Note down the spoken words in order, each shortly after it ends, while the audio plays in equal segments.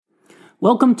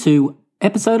Welcome to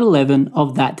episode 11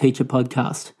 of That Teacher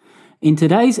podcast. In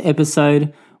today's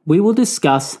episode, we will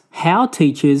discuss how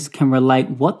teachers can relate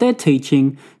what they're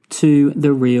teaching to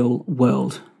the real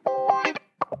world.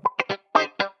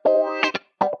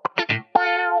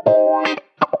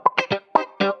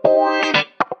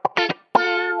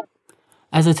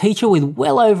 As a teacher with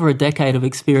well over a decade of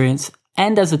experience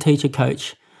and as a teacher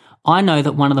coach, I know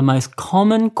that one of the most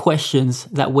common questions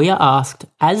that we are asked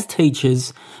as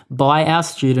teachers by our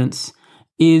students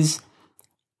is,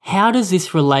 how does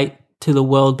this relate to the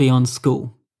world beyond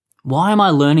school? Why am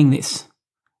I learning this?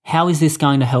 How is this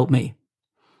going to help me?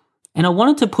 And I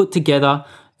wanted to put together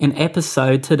an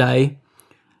episode today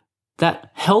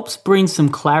that helps bring some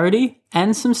clarity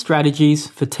and some strategies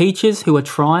for teachers who are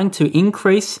trying to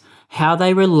increase how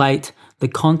they relate the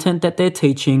content that they're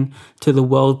teaching to the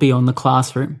world beyond the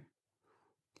classroom.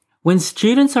 When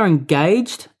students are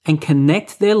engaged and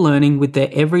connect their learning with their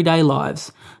everyday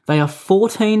lives, they are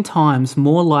 14 times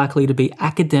more likely to be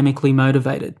academically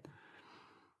motivated.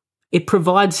 It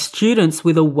provides students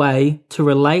with a way to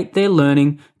relate their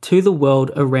learning to the world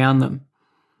around them.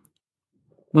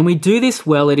 When we do this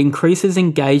well, it increases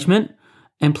engagement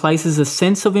and places a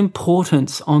sense of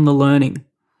importance on the learning.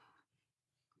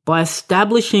 By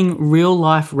establishing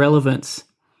real-life relevance,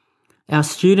 our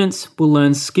students will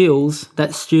learn skills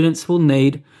that students will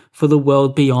need for the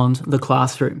world beyond the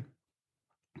classroom.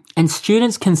 And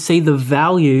students can see the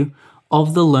value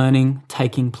of the learning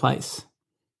taking place.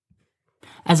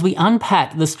 As we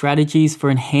unpack the strategies for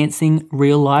enhancing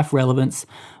real-life relevance,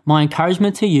 my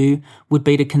encouragement to you would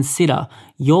be to consider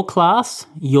your class,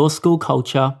 your school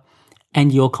culture,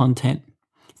 and your content.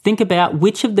 Think about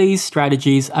which of these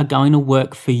strategies are going to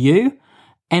work for you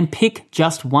and pick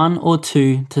just one or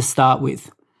two to start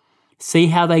with. See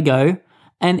how they go,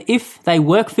 and if they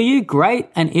work for you, great,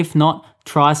 and if not,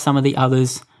 try some of the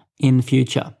others in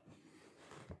future.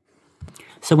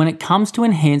 So when it comes to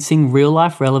enhancing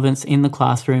real-life relevance in the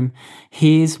classroom,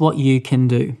 here's what you can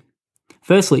do.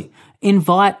 Firstly,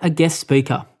 invite a guest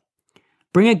speaker.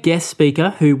 Bring a guest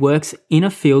speaker who works in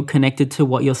a field connected to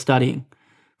what you're studying.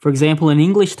 For example, an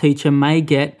English teacher may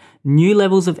get new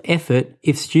levels of effort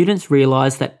if students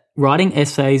realise that writing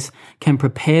essays can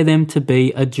prepare them to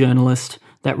be a journalist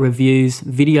that reviews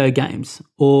video games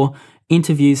or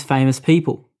interviews famous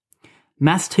people.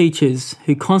 Maths teachers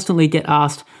who constantly get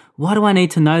asked, why do I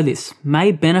need to know this,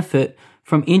 may benefit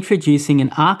from introducing an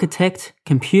architect,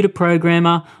 computer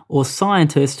programmer, or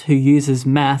scientist who uses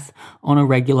math on a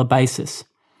regular basis.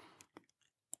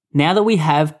 Now that we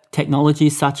have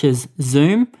technologies such as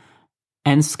Zoom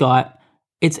and Skype,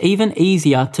 it's even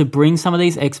easier to bring some of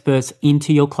these experts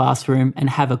into your classroom and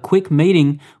have a quick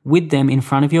meeting with them in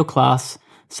front of your class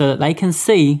so that they can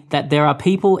see that there are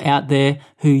people out there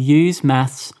who use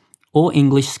maths or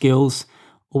English skills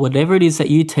or whatever it is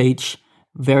that you teach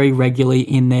very regularly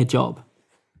in their job.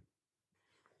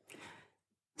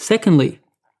 Secondly,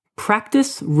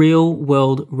 practice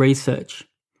real-world research.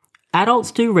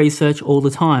 Adults do research all the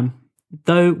time,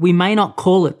 though we may not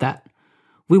call it that.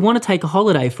 We want to take a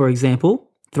holiday, for example,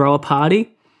 throw a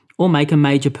party, or make a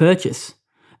major purchase,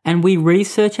 and we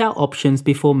research our options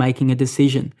before making a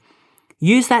decision.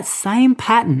 Use that same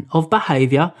pattern of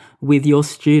behaviour with your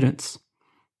students.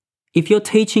 If you're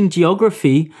teaching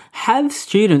geography, have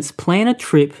students plan a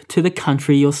trip to the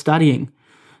country you're studying.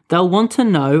 They'll want to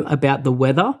know about the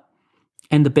weather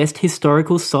and the best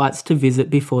historical sites to visit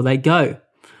before they go.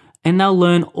 And they'll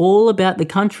learn all about the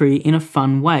country in a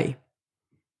fun way.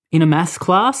 In a maths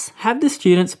class, have the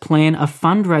students plan a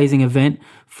fundraising event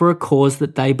for a cause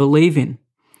that they believe in.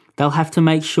 They'll have to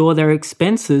make sure their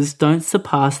expenses don't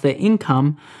surpass their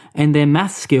income, and their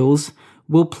maths skills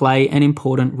will play an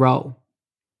important role.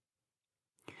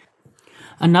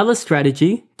 Another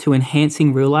strategy to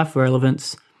enhancing real-life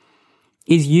relevance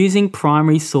is using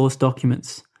primary source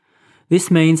documents. This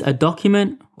means a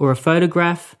document or a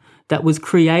photograph that was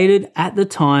created at the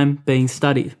time being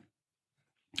studied.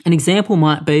 An example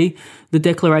might be the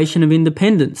Declaration of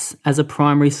Independence as a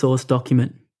primary source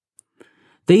document.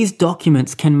 These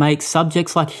documents can make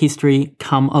subjects like history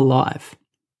come alive.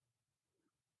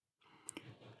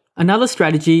 Another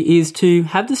strategy is to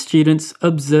have the students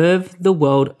observe the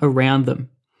world around them.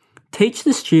 Teach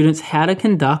the students how to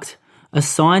conduct a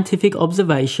scientific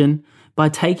observation by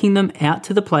taking them out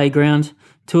to the playground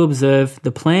to observe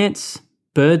the plants,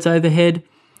 birds overhead,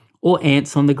 or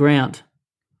ants on the ground.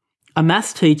 A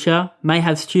maths teacher may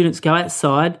have students go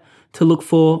outside to look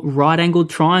for right-angled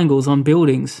triangles on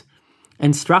buildings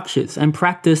and structures and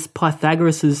practice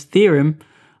Pythagoras' theorem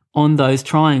on those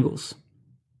triangles.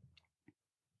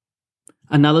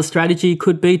 Another strategy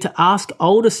could be to ask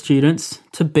older students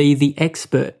to be the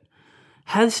expert.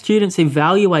 Have students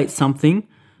evaluate something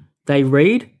they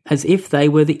read as if they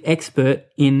were the expert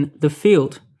in the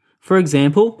field. For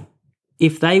example,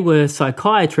 if they were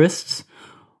psychiatrists,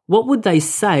 what would they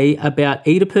say about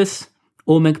Oedipus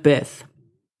or Macbeth?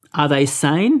 Are they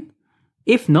sane?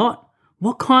 If not,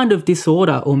 what kind of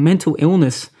disorder or mental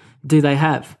illness do they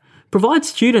have? Provide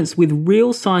students with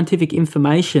real scientific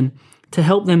information to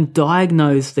help them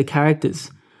diagnose the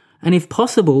characters. And if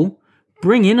possible,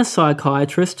 bring in a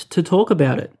psychiatrist to talk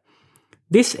about it.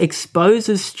 This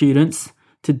exposes students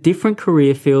to different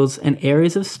career fields and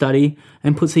areas of study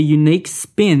and puts a unique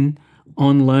spin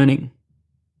on learning.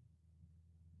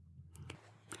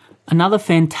 Another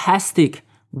fantastic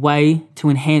way to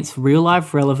enhance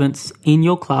real-life relevance in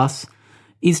your class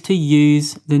is to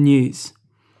use the news.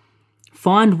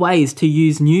 Find ways to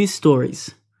use news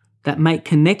stories that make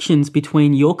connections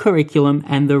between your curriculum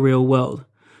and the real world.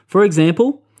 For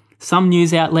example, some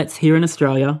news outlets here in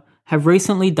Australia have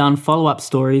recently done follow-up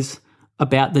stories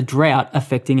about the drought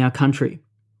affecting our country.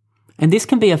 And this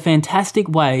can be a fantastic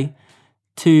way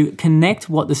to connect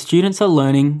what the students are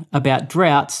learning about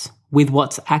droughts with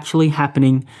what's actually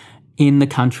happening in the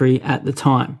country at the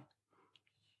time.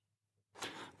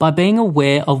 By being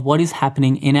aware of what is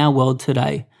happening in our world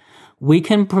today, we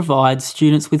can provide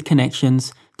students with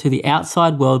connections to the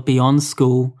outside world beyond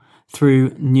school through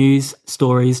news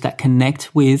stories that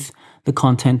connect with the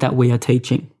content that we are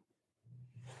teaching.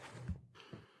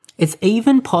 It's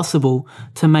even possible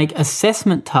to make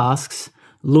assessment tasks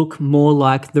look more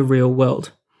like the real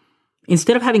world.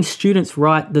 Instead of having students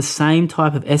write the same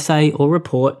type of essay or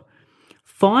report,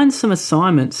 find some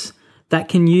assignments that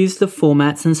can use the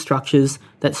formats and structures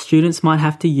that students might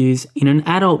have to use in an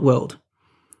adult world,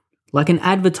 like an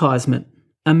advertisement,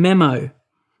 a memo,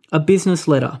 a business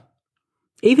letter.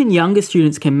 Even younger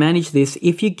students can manage this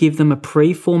if you give them a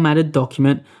pre-formatted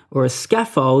document or a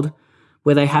scaffold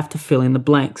where they have to fill in the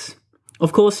blanks.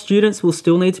 Of course, students will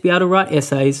still need to be able to write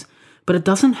essays, but it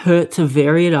doesn't hurt to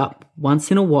vary it up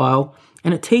once in a while,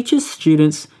 and it teaches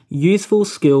students useful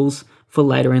skills for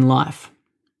later in life.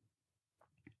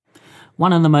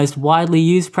 One of the most widely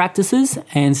used practices,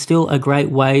 and still a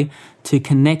great way to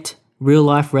connect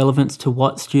real-life relevance to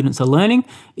what students are learning,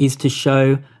 is to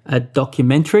show a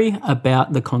documentary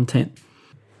about the content.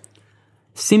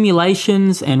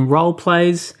 Simulations and role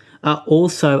plays are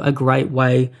also a great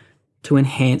way to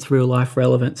enhance real-life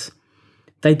relevance.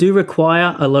 They do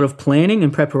require a lot of planning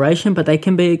and preparation, but they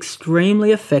can be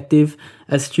extremely effective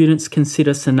as students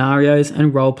consider scenarios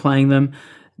and role-playing them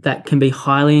that can be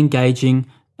highly engaging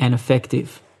and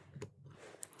effective.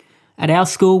 At our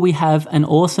school, we have an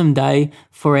awesome day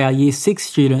for our Year 6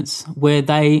 students where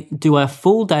they do a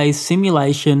full day's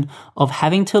simulation of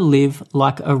having to live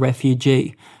like a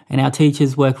refugee. And our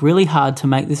teachers work really hard to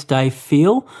make this day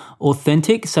feel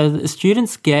authentic so that the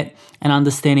students get an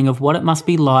understanding of what it must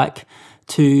be like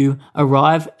to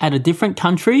arrive at a different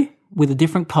country with a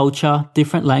different culture,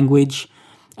 different language,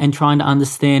 and trying to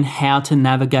understand how to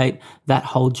navigate that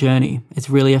whole journey. It's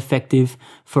really effective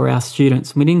for our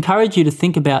students. We'd encourage you to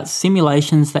think about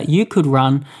simulations that you could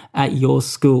run at your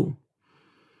school.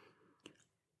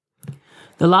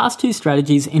 The last two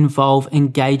strategies involve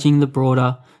engaging the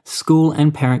broader school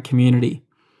and parent community.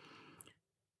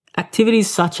 Activities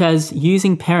such as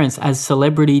using parents as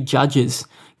celebrity judges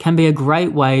can be a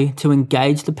great way to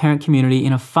engage the parent community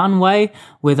in a fun way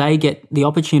where they get the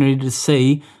opportunity to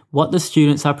see what the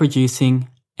students are producing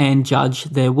and judge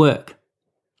their work.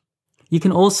 You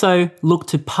can also look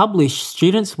to publish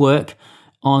students' work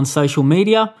on social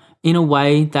media in a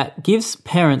way that gives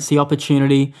parents the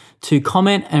opportunity to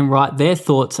comment and write their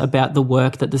thoughts about the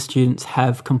work that the students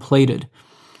have completed.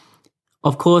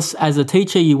 Of course, as a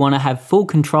teacher, you want to have full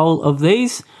control of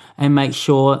these and make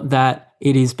sure that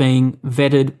it is being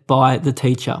vetted by the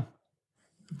teacher.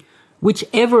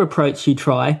 Whichever approach you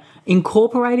try,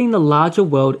 incorporating the larger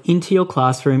world into your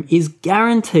classroom is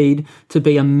guaranteed to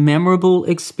be a memorable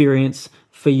experience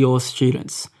for your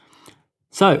students.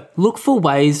 So look for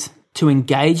ways to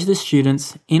engage the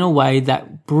students in a way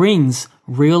that brings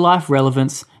real-life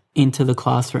relevance into the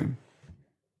classroom.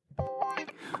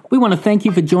 We want to thank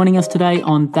you for joining us today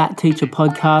on That Teacher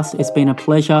podcast. It's been a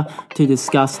pleasure to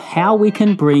discuss how we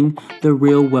can bring the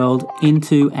real world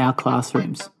into our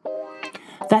classrooms.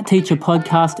 That Teacher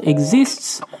podcast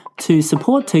exists to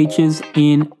support teachers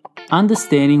in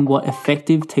understanding what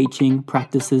effective teaching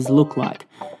practices look like.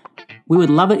 We would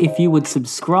love it if you would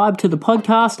subscribe to the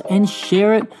podcast and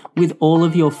share it with all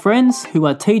of your friends who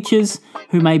are teachers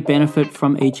who may benefit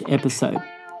from each episode.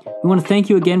 We want to thank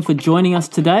you again for joining us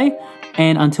today,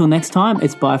 and until next time,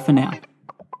 it's bye for now.